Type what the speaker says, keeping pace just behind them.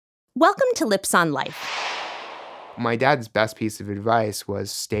Welcome to Lips on Life. My dad's best piece of advice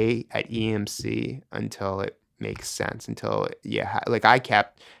was stay at EMC until it makes sense, it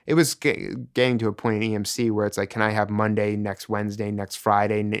was getting to a point in EMC where it's like, can I have Monday, next Wednesday, next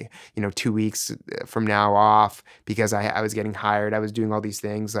Friday, 2 weeks from now off, because I was getting hired. I was doing all these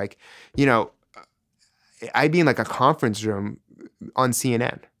things. Like, I'd be in like a conference room on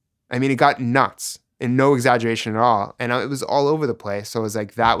CNN. I mean, it got nuts and no exaggeration at all. And it was all over the place. So it was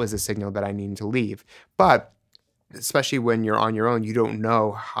like, that was a signal that I needed to leave. But especially when you're on your own, you don't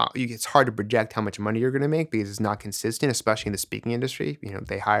know it's hard to project how much money you're going to make because it's not consistent, especially in the speaking industry.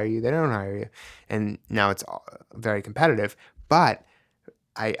 They hire you, they don't hire you. And now it's very competitive. But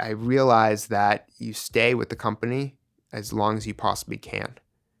I realized that you stay with the company as long as you possibly can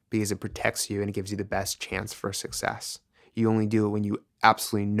because it protects you and it gives you the best chance for success. You only do it when you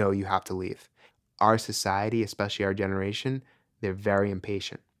absolutely know you have to leave. Our society, especially our generation, they're very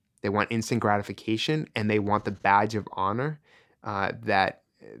impatient. They want instant gratification, and they want the badge of honor that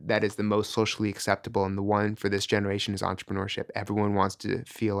is the most socially acceptable. And the one for this generation is entrepreneurship. Everyone wants to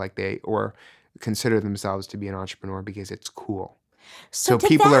feel like or consider themselves to be an entrepreneur because it's cool. So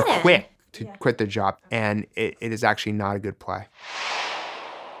people are quick to quit their job, and it is actually not a good play.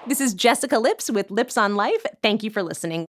 This is Jessica Lips with Lips on Life. Thank you for listening.